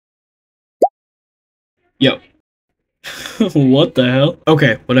Yo. What the hell?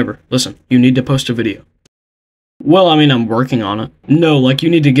 Okay, whatever. Listen, you need to post a video. Well, I mean, I'm working on it. No, like, you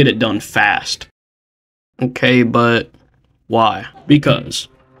need to get it done fast. Okay, but why? Because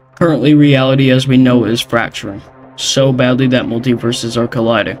currently reality as we know it is fracturing so badly that multiverses are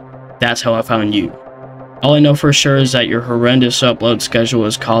colliding. That's how I found you. All I know for sure is that your horrendous upload schedule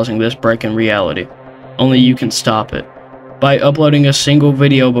is causing this break in reality. Only you can stop it. By uploading a single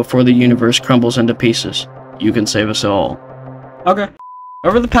video before the universe crumbles into pieces, you can save us all. Okay.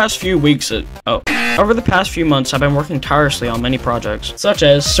 Over the past few months, I've been working tirelessly on many projects, such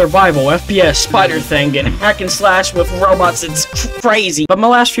as survival, FPS, spider thing, and hack and slash with robots. It's crazy. But my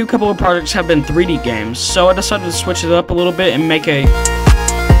last couple of projects have been 3D games, so I decided to switch it up a little bit and make a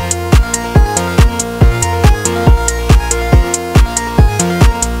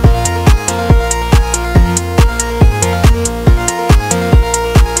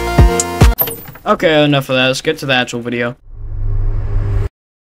Okay, enough of that. Let's get to the actual video.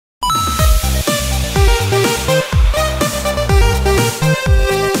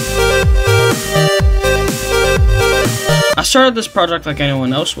 I started this project like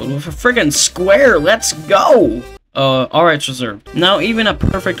anyone else would, with a friggin' square. Let's go! Alright, reserved. Now, even a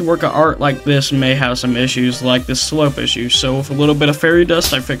perfect work of art like this may have some issues, like the slope issue, so with a little bit of fairy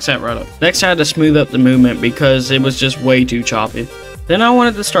dust, I fixed that right up. Next, I had to smooth up the movement because it was just way too choppy. Then I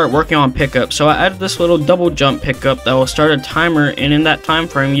wanted to start working on pickup, so I added this little double jump pickup that will start a timer, and in that time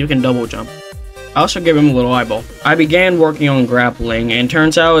frame, you can double jump. I also gave him a little eyeball. I began working on grappling, and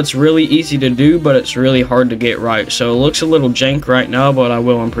turns out it's really easy to do, but it's really hard to get right, so it looks a little jank right now, but I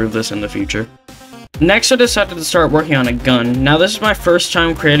will improve this in the future. Next, I decided to start working on a gun. Now, this is my first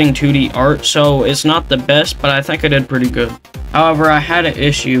time creating 2D art, so it's not the best, but I think I did pretty good. However, I had an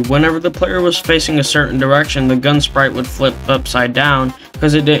issue. Whenever the player was facing a certain direction, the gun sprite would flip upside down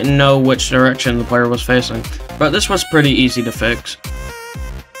because it didn't know which direction the player was facing. But this was pretty easy to fix.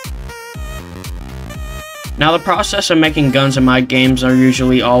 Now, the process of making guns in my games are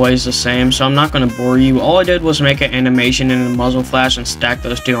usually always the same, so I'm not going to bore you. All I did was make an animation and a muzzle flash and stack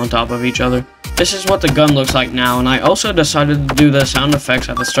those two on top of each other. This is what the gun looks like now, and I also decided to do the sound effects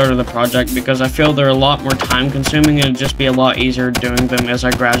at the start of the project because I feel they're a lot more time consuming and it'd just be a lot easier doing them as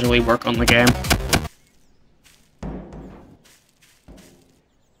I gradually work on the game.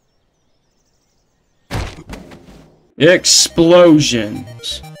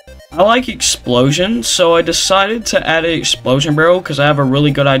 Explosions. I like explosions, so I decided to add an explosion barrel because I have a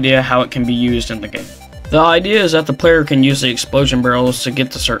really good idea how it can be used in the game. The idea is that the player can use the explosion barrels to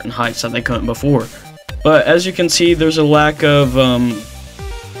get to certain heights that they couldn't before. But as you can see, there's a lack of,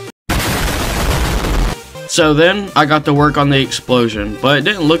 So then, I got to work on the explosion, but it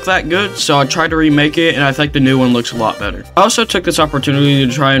didn't look that good, so I tried to remake it, and I think the new one looks a lot better. I also took this opportunity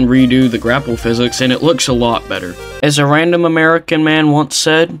to try and redo the grapple physics, and it looks a lot better. As a random American man once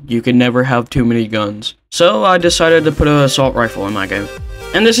said, you can never have too many guns. So I decided to put an assault rifle in my game.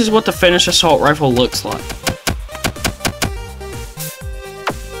 And this is what the finished assault rifle looks like.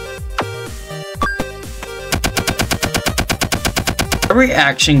 Every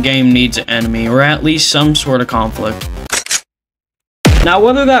action game needs an enemy, or at least some sort of conflict. Now,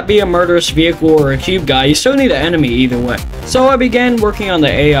 whether that be a murderous vehicle or a cube guy, you still need an enemy either way. So I began working on the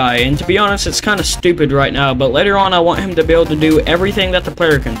AI, and to be honest, it's kind of stupid right now, but later on I want him to be able to do everything that the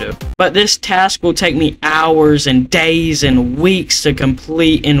player can do. But this task will take me hours and days and weeks to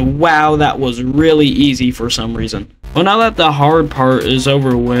complete, and wow, that was really easy for some reason. Well, now that the hard part is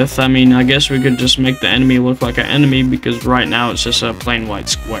over with, I mean, I guess we could just make the enemy look like an enemy because right now it's just a plain white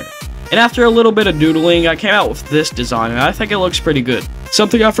square. And after a little bit of doodling, I came out with this design, and I think it looks pretty good.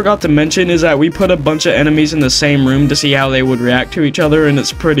 Something I forgot to mention is that we put a bunch of enemies in the same room to see how they would react to each other, and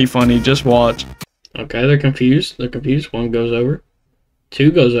it's pretty funny. Just watch. Okay, they're confused. They're confused. One goes over. Two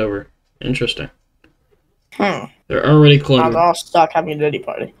goes over. Interesting. They're already clever. I'm all stuck having a dirty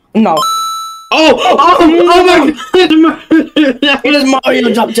party. No. Oh my god! It is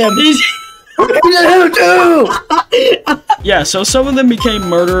Mario jumped him. Yeah, so some of them became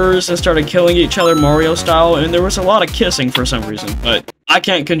murderers and started killing each other Mario style, and there was a lot of kissing for some reason, but I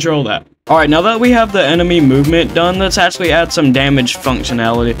can't control that. Alright, now that we have the enemy movement done, let's actually add some damage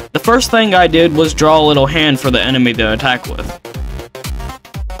functionality. The first thing I did was draw a little hand for the enemy to attack with.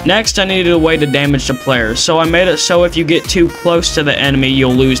 Next, I needed a way to damage the player, so I made it so if you get too close to the enemy,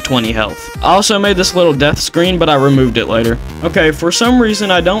 you'll lose 20 health. I also made this little death screen, but I removed it later. Okay, for some reason,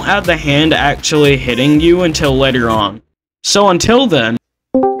 I don't add the hand actually hitting you until later on. So until then...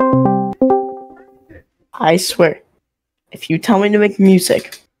 I swear, if you tell me to make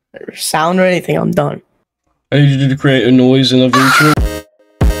music, or sound or anything, I'm done. I need you to create a noise in the future.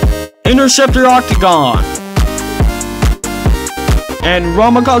 Interceptor Octagon! and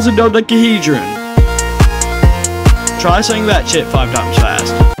Ramakazu dodecahedron. Try saying that shit 5 times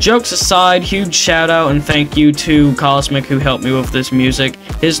fast. Jokes aside, huge shout out and thank you to Cosmic who helped me with this music.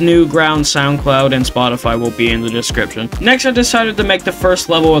 His new ground SoundCloud and Spotify will be in the description. Next, I decided to make the first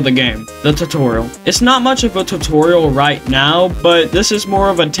level of the game, the tutorial. It's not much of a tutorial right now, but this is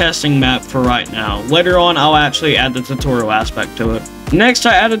more of a testing map for right now. Later on, I'll actually add the tutorial aspect to it. Next,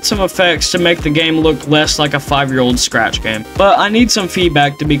 I added some effects to make the game look less like a 5-year-old Scratch game, but I need some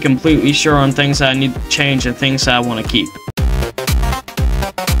feedback to be completely sure on things that I need to change and things that I want to keep.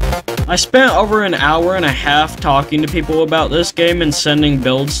 I spent over an hour and a half talking to people about this game and sending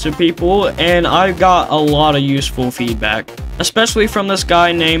builds to people, and I got a lot of useful feedback. Especially from this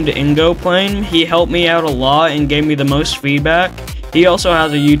guy named IngoPlane. He helped me out a lot and gave me the most feedback. He also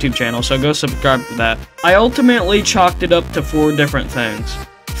has a YouTube channel, so go subscribe to that. I ultimately chalked it up to 4 different things.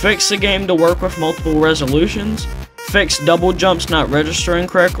 Fix the game to work with multiple resolutions, fix double jumps not registering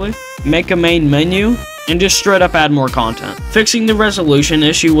correctly, make a main menu, and just straight up add more content. Fixing the resolution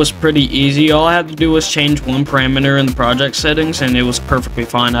issue was pretty easy. All I had to do was change one parameter in the project settings and it was perfectly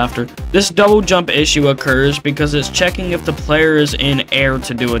fine after. This double jump issue occurs because it's checking if the player is in air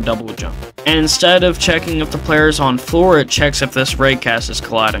to do a double jump. And instead of checking if the player is on floor, it checks if this raycast is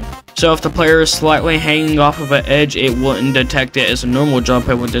colliding. So if the player is slightly hanging off of an edge, it wouldn't detect it as a normal jump,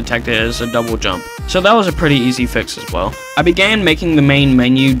 it would detect it as a double jump. So that was a pretty easy fix as well. I began making the main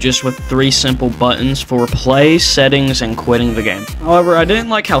menu just with 3 simple buttons for play, settings, and quitting the game. However, I didn't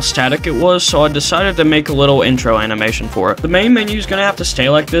like how static it was, so I decided to make a little intro animation for it. The main menu is going to have to stay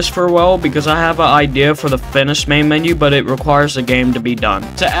like this for a while because I have an idea for the finished main menu, but it requires the game to be done.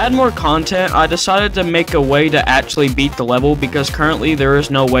 To add more content, I decided to make a way to actually beat the level because currently there is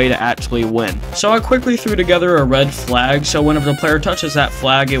no way to actually win. So I quickly threw together a red flag, so whenever the player touches that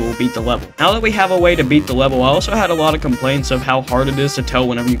flag, it will beat the level. Now that we have a way to beat the level, I also had a lot of complaints of how hard it is to tell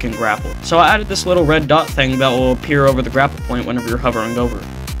whenever you can grapple. So I added this little red dot thing that will appear over the grapple point whenever you're hovering over it.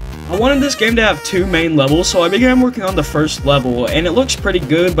 I wanted this game to have 2 main levels, so I began working on the first level, and it looks pretty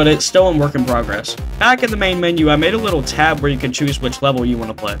good, but it's still in work in progress. Back in the main menu, I made a little tab where you could choose which level you want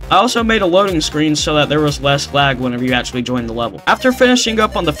to play. I also made a loading screen so that there was less lag whenever you actually joined the level. After finishing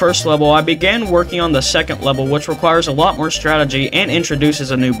up on the first level, I began working on the second level, which requires a lot more strategy and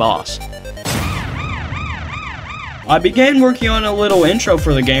introduces a new boss. I began working on a little intro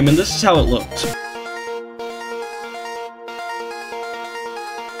for the game, and this is how it looked.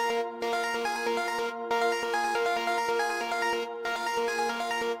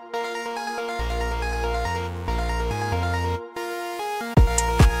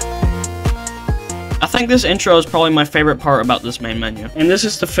 I think this intro is probably my favorite part about this main menu. And this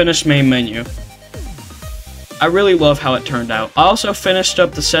is the finished main menu. I really love how it turned out. I also finished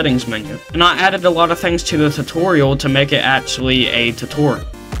up the settings menu, and I added a lot of things to the tutorial to make it actually a tutorial.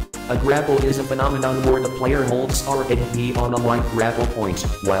 A grapple is a phenomenon where the player holds R and B on a light grapple point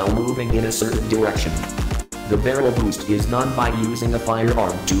while moving in a certain direction. The barrel boost is done by using a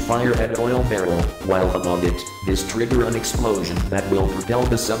firearm to fire at an oil barrel while above it. This triggers an explosion that will propel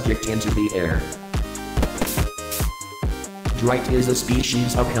the subject into the air. Drite is a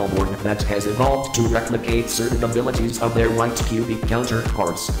species of hellborn that has evolved to replicate certain abilities of their white cubic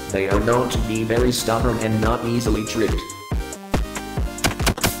counterparts. They are known to be very stubborn and not easily tricked.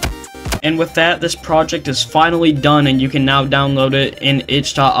 And with that, this project is finally done and you can now download it in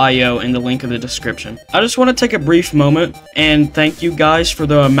itch.io in the link in the description. I just want to take a brief moment and thank you guys for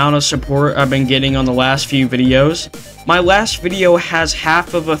the amount of support I've been getting on the last few videos. My last video has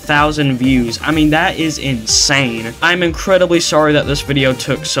half of 1,000 views. I mean, that is insane. I'm incredibly sorry that this video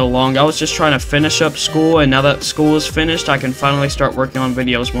took so long. I was just trying to finish up school, and now that school is finished, I can finally start working on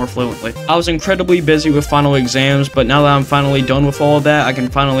videos more fluently. I was incredibly busy with final exams, but now that I'm finally done with all of that, I can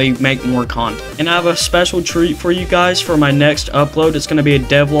finally make more content. And I have a special treat for you guys for my next upload. It's going to be a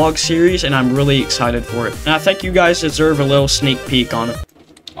devlog series, and I'm really excited for it. And I think you guys deserve a little sneak peek on it.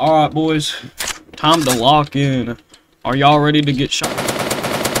 Alright, boys. Time to lock in. Are y'all ready to get shot?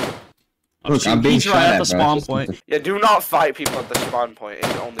 Look, I'm being shot right at the spawn point. Yeah, do not fight people at the spawn point.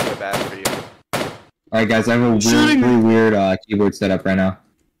 It's only go bad for you. Alright, guys, I have a really weird keyboard setup right now.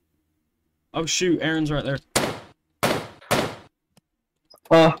 Oh shoot, Aaron's right there.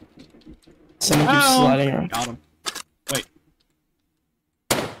 Someone keeps sliding around. Got him. Wait.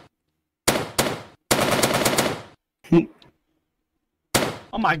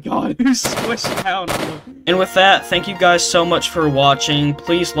 Oh my god, who's squished down? And with that, thank you guys so much for watching.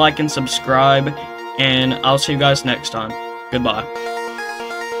 Please like and subscribe, and I'll see you guys next time. Goodbye.